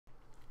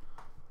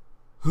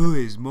Who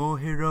is more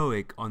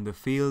heroic on the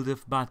field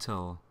of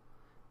battle?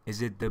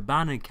 Is it the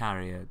banner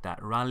carrier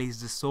that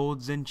rallies the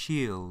swords and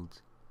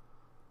shields?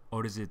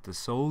 Or is it the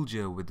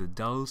soldier with the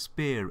dull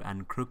spear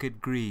and crooked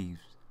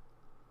greaves?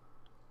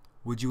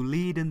 Would you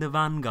lead in the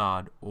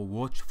vanguard or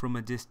watch from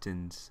a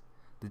distance?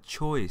 The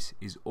choice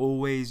is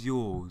always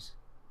yours.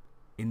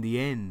 In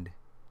the end,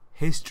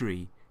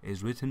 history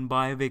is written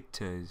by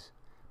victors,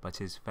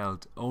 but is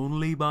felt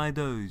only by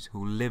those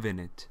who live in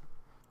it.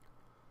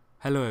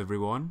 Hello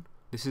everyone,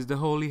 this is the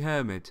Holy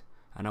Hermit,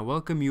 and I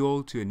welcome you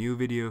all to a new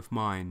video of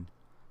mine.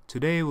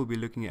 Today we'll be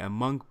looking at a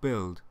monk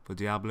build for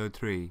Diablo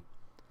 3.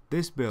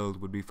 This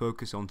build would be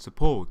focused on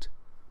support,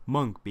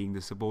 monk being the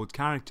support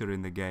character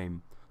in the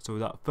game. So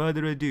without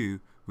further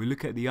ado, we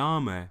look at the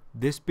armor.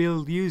 This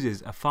build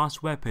uses a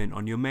fast weapon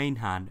on your main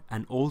hand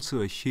and also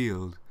a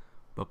shield.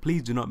 But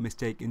please do not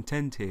mistake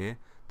intent here.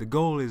 The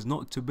goal is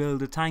not to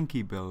build a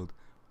tanky build,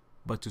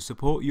 but to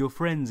support your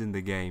friends in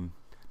the game.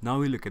 Now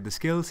we look at the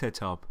skill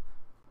setup.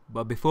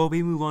 But before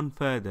we move on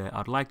further,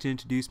 I'd like to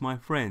introduce my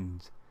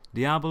friends.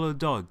 Diablo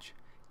Dodge,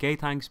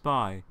 K-Tank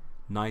Spy,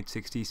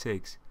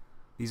 Knight66.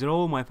 These are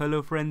all my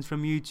fellow friends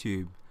from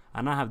YouTube,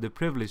 and I have the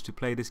privilege to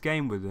play this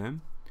game with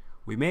them.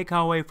 We make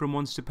our way from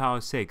Monster Power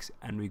 6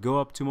 and we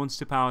go up to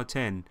Monster Power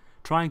 10,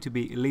 trying to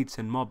beat elites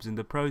and mobs in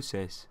the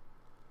process.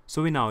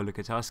 So we now look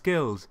at our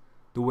skills,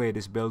 the way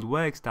this build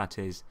works that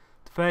is.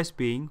 The first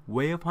being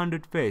Way of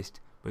 100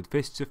 Fist with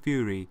Fists of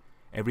Fury.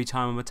 Every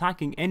time I'm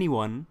attacking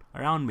anyone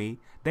around me,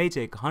 they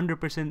take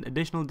 100%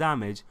 additional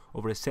damage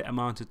over a set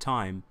amount of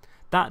time.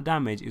 That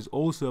damage is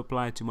also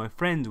applied to my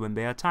friends when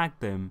they attack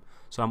them,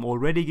 so I'm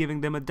already giving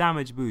them a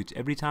damage boost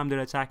every time they're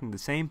attacking the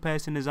same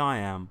person as I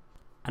am.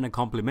 And a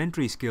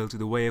complementary skill to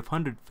the Way of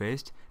 100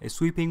 Fist is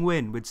Sweeping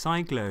Wind with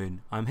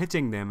Cyclone. I'm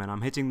hitting them and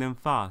I'm hitting them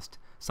fast.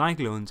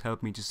 Cyclones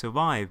help me to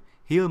survive,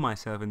 heal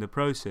myself in the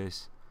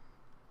process.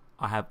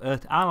 I have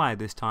Earth Ally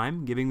this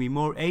time, giving me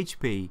more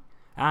HP.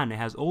 And it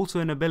has also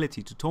an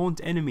ability to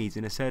taunt enemies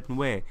in a certain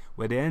way,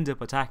 where they end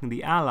up attacking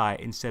the ally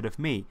instead of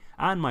me,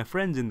 and my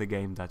friends in the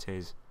game that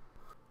is.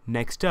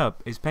 Next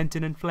up is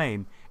Pentant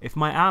Flame. If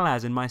my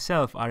allies and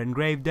myself are in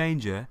grave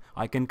danger,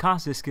 I can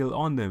cast this skill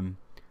on them.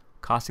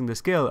 Casting the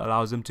skill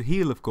allows them to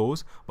heal of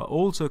course, but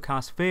also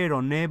cast fear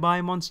on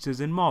nearby monsters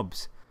and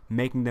mobs,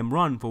 making them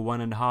run for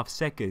 1.5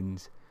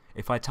 seconds.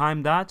 If I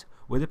time that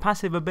with a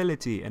passive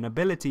ability, an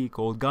ability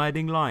called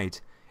Guiding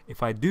Light,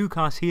 if I do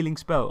cast healing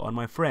spell on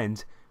my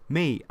friends,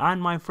 me and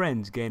my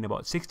friends gain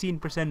about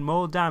 16%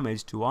 more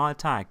damage to our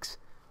attacks.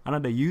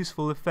 Another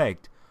useful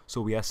effect. So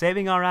we are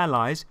saving our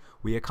allies,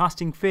 we are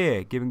casting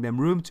fear, giving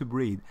them room to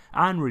breathe,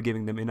 and we're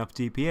giving them enough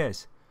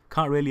DPS.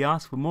 Can't really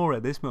ask for more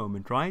at this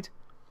moment, right?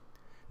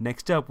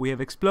 Next up we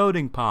have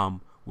Exploding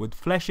Palm with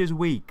Flesh is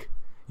Weak.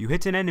 You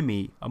hit an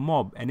enemy, a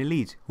mob, an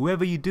elite,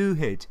 whoever you do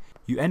hit,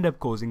 you end up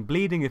causing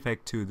bleeding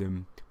effect to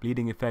them.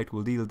 Bleeding effect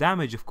will deal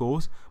damage of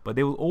course, but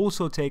they will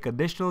also take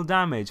additional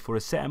damage for a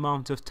set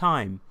amount of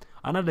time.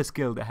 Another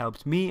skill that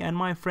helps me and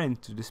my friends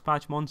to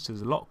dispatch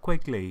monsters a lot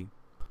quickly.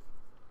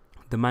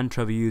 The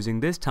mantra we're using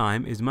this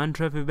time is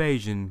Mantra of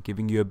Evasion,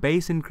 giving you a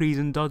base increase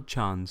in dodge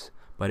chance,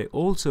 but it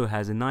also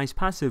has a nice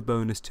passive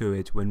bonus to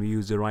it when we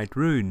use the right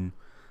rune.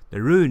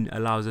 The rune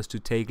allows us to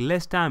take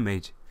less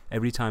damage.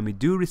 Every time we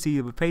do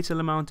receive a fatal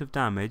amount of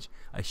damage,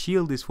 a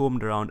shield is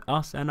formed around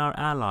us and our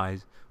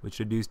allies, which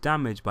reduce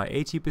damage by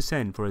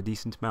 80% for a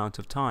decent amount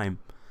of time.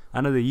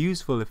 Another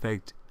useful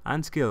effect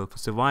and skill for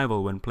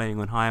survival when playing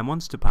on higher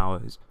monster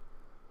powers.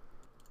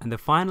 And the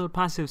final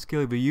passive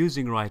skill we're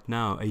using right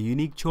now, a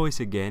unique choice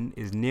again,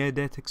 is Near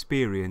Death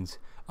Experience.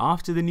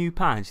 After the new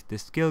patch,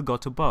 this skill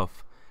got a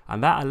buff,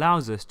 and that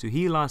allows us to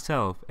heal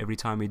ourselves. Every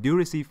time we do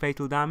receive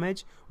fatal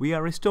damage, we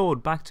are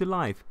restored back to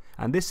life,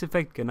 and this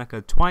effect can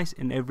occur twice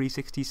in every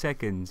 60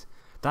 seconds.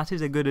 That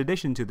is a good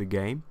addition to the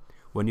game.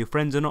 When your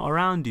friends are not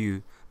around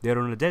you, they are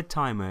on a dead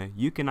timer,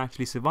 you can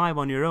actually survive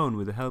on your own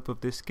with the help of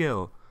this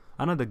skill.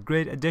 Another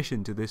great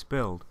addition to this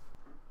build.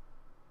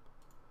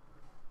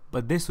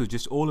 But this was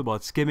just all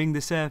about skimming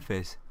the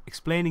surface,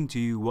 explaining to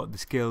you what the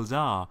skills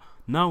are.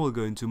 Now we'll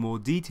go into more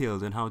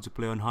details on how to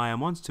play on higher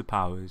monster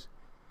powers.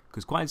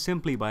 Because quite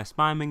simply by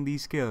spamming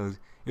these skills,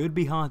 it would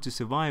be hard to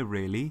survive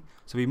really.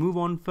 So we move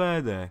on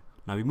further.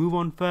 Now we move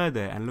on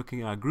further and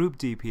looking at our group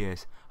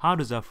DPS. How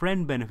does our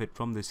friend benefit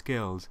from the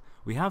skills?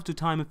 We have to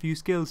time a few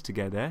skills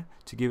together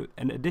to give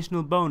an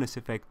additional bonus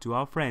effect to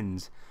our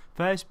friends.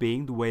 First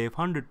being the Way of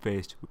 100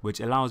 Fist, which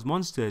allows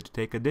monsters to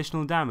take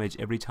additional damage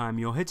every time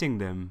you're hitting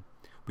them.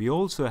 We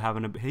also have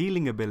a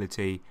healing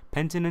ability,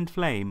 Pentant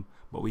Flame,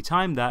 but we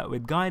time that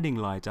with Guiding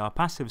Light, our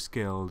passive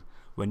skill.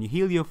 When you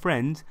heal your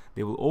friends,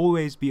 they will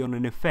always be on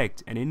an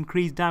effect, an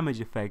increased damage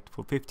effect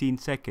for 15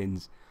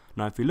 seconds.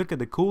 Now if you look at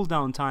the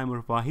cooldown timer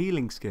of our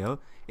healing skill,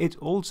 it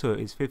also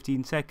is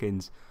 15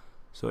 seconds.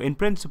 So in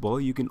principle,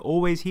 you can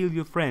always heal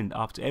your friend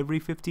after every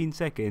 15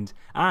 seconds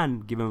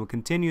and give him a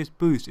continuous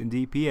boost in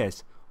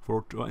DPS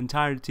for the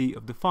entirety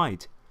of the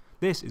fight.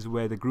 This is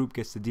where the group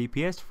gets the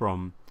DPS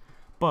from.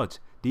 But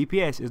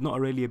DPS is not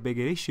really a big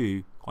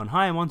issue. On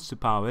higher monster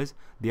powers,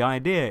 the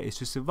idea is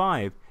to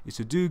survive. is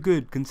to do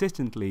good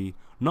consistently,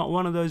 not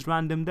one of those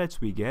random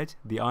deaths we get.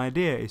 The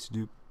idea is to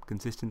do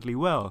consistently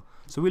well.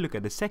 So we look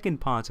at the second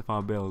part of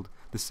our build,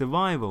 the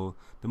survival,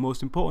 the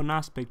most important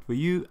aspect for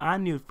you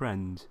and your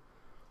friends.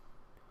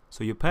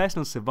 So your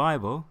personal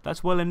survival,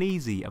 that's well and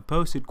easy. I've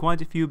posted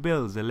quite a few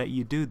builds that let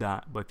you do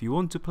that, but if you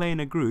want to play in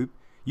a group,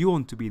 you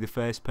want to be the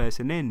first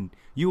person in.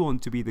 You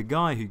want to be the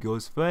guy who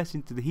goes first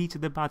into the heat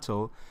of the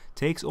battle,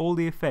 takes all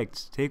the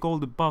effects, take all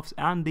the buffs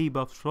and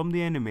debuffs from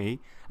the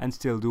enemy, and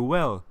still do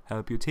well,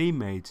 help your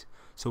teammates.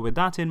 So with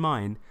that in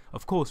mind,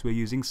 of course we're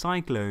using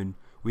Cyclone.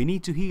 We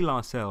need to heal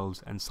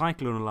ourselves, and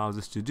Cyclone allows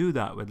us to do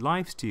that with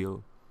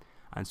lifesteal.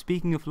 And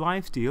speaking of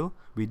lifesteal,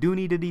 we do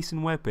need a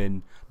decent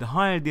weapon. The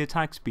higher the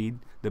attack speed,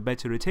 the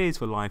better it is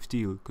for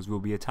lifesteal, because we'll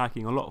be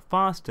attacking a lot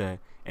faster.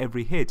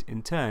 Every hit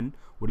in turn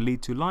would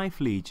lead to life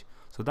leech.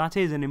 So that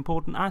is an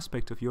important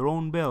aspect of your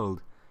own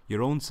build,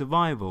 your own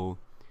survival.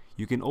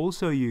 You can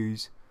also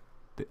use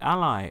the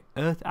ally,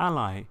 Earth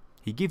Ally.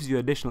 He gives you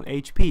additional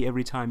HP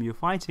every time you're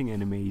fighting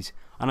enemies.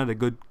 Another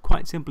good,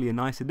 quite simply a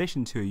nice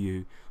addition to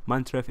you.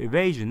 Mantra of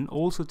Evasion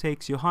also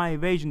takes your high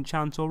evasion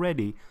chance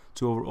already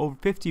to over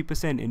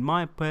 50% in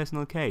my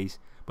personal case.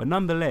 But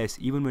nonetheless,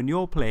 even when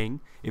you're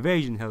playing,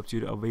 evasion helps you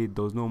to evade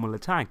those normal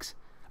attacks.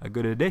 A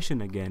good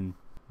addition again.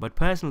 But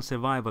personal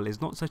survival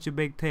is not such a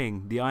big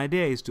thing. The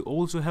idea is to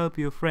also help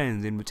your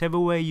friends in whichever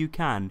way you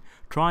can.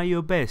 Try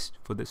your best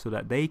so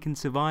that they can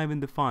survive in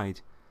the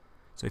fight.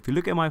 So if you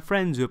look at my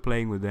friends who are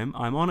playing with them,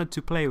 I'm honored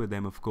to play with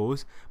them of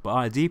course, but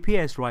our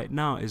DPS right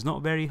now is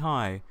not very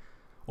high.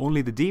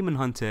 Only the Demon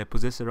Hunter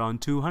possesses around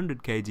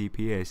 200k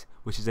DPS,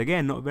 which is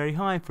again not very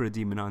high for a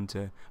Demon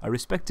Hunter. A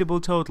respectable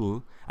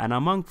total, and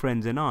among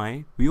friends and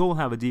I, we all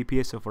have a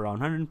DPS of around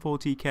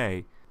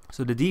 140k.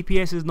 So the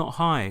DPS is not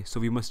high, so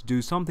we must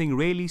do something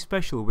really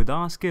special with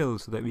our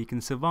skills so that we can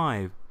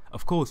survive.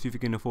 Of course, if you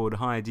can afford a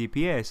higher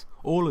DPS,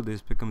 all of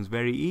this becomes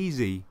very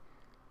easy.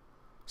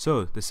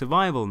 So, the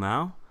survival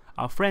now.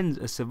 Our friends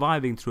are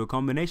surviving through a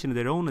combination of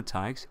their own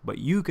attacks, but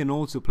you can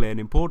also play an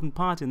important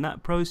part in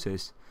that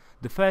process.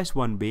 The first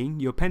one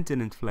being your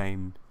Penitential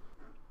Flame.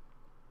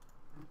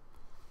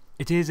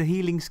 It is a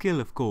healing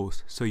skill of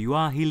course, so you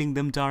are healing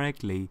them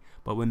directly,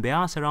 but when they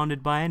are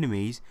surrounded by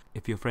enemies,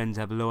 if your friends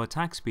have low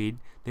attack speed,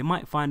 they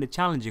might find it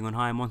challenging on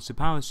higher monster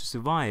powers to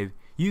survive.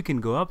 You can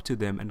go up to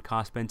them and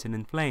cast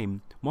Penitential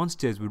Flame.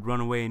 Monsters would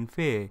run away in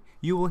fear.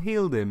 You will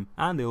heal them,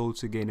 and they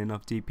also gain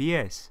enough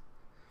DPS.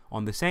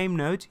 On the same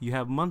note, you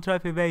have Mantra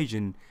of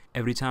Evasion.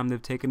 Every time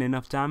they've taken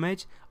enough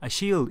damage, a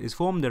shield is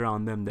formed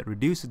around them that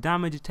reduces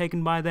damage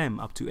taken by them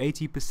up to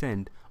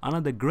 80%.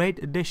 Another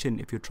great addition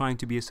if you're trying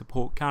to be a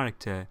support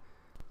character.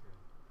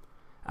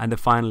 And the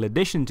final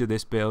addition to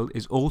this build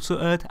is also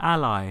Earth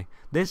Ally.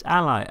 This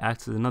ally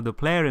acts as another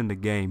player in the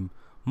game.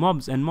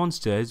 Mobs and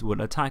monsters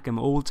will attack him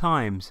all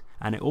times,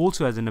 and it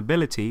also has an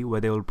ability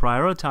where they will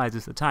prioritize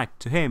this attack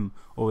to him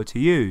over to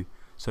you.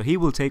 So he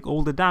will take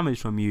all the damage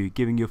from you,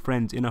 giving your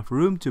friends enough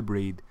room to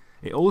breathe.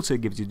 It also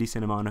gives you a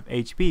decent amount of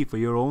HP for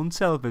your own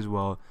self as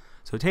well.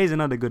 So it is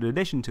another good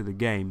addition to the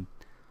game.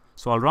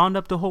 So I'll round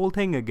up the whole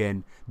thing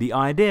again. The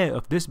idea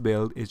of this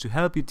build is to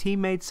help your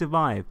teammates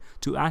survive,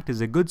 to act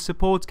as a good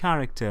support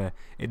character.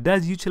 It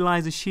does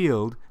utilize a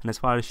shield, and as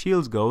far as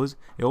shields goes,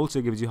 it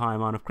also gives you a high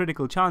amount of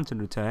critical chance in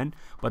return.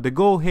 But the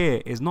goal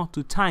here is not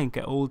to tank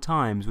at all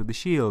times with the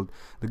shield.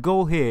 The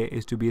goal here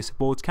is to be a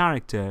support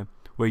character.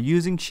 We're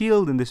using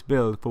shield in this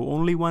build for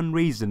only one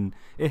reason.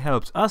 It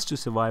helps us to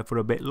survive for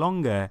a bit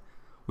longer.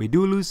 We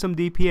do lose some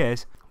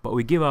DPS, but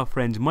we give our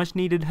friends much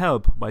needed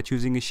help by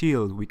choosing a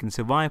shield. We can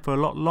survive for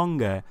a lot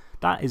longer.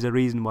 That is a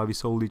reason why we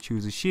solely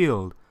choose a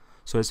shield.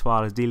 So as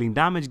far as dealing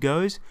damage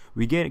goes,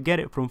 we get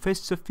it from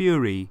Fists of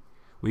Fury.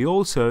 We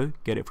also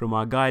get it from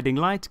our Guiding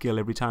Light skill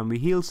every time we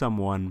heal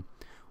someone.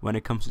 When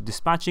it comes to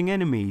dispatching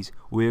enemies,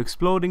 we're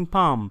Exploding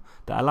Palm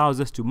that allows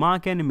us to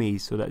mark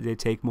enemies so that they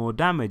take more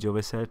damage over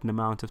a certain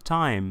amount of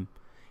time.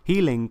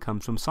 Healing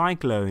comes from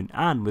Cyclone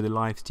and with a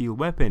lifesteal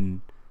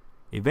weapon.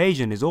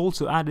 Evasion is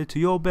also added to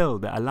your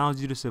build that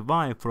allows you to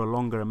survive for a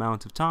longer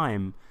amount of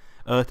time.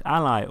 Earth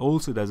Ally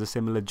also does a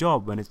similar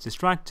job when it's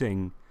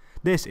distracting.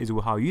 This is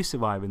how you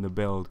survive in the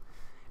build.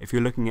 If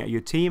you're looking at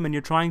your team and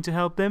you're trying to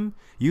help them,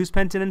 use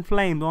Penitential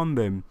Flame on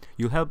them.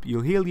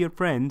 You'll heal your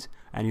friends,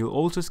 and you'll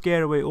also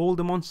scare away all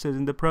the monsters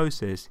in the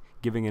process,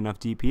 giving enough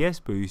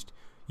DPS boost.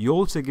 You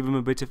also give them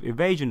a bit of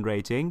evasion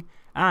rating,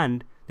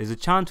 and there's a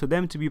chance for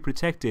them to be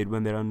protected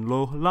when they're on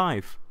low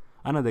life.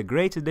 Another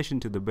great addition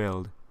to the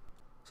build.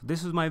 So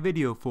this was my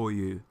video for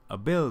you, a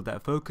build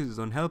that focuses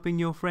on helping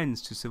your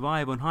friends to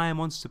survive on higher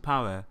monster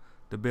power.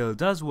 The build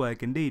does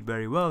work indeed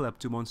very well up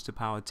to monster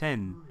power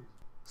 10.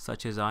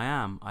 Such as I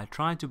am, I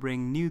try to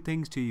bring new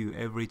things to you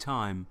every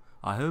time.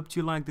 I hope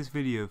you like this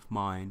video of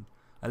mine.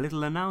 A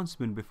little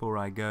announcement before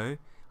I go.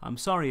 I'm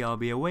sorry I'll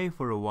be away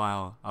for a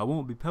while. I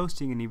won't be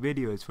posting any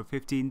videos for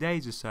 15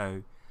 days or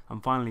so.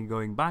 I'm finally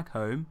going back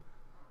home.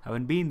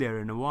 Haven't been there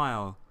in a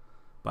while.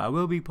 But I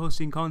will be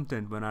posting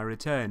content when I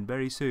return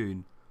very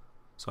soon.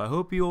 So I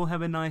hope you all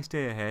have a nice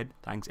day ahead.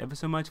 Thanks ever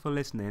so much for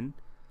listening.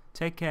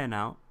 Take care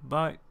now.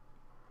 Bye.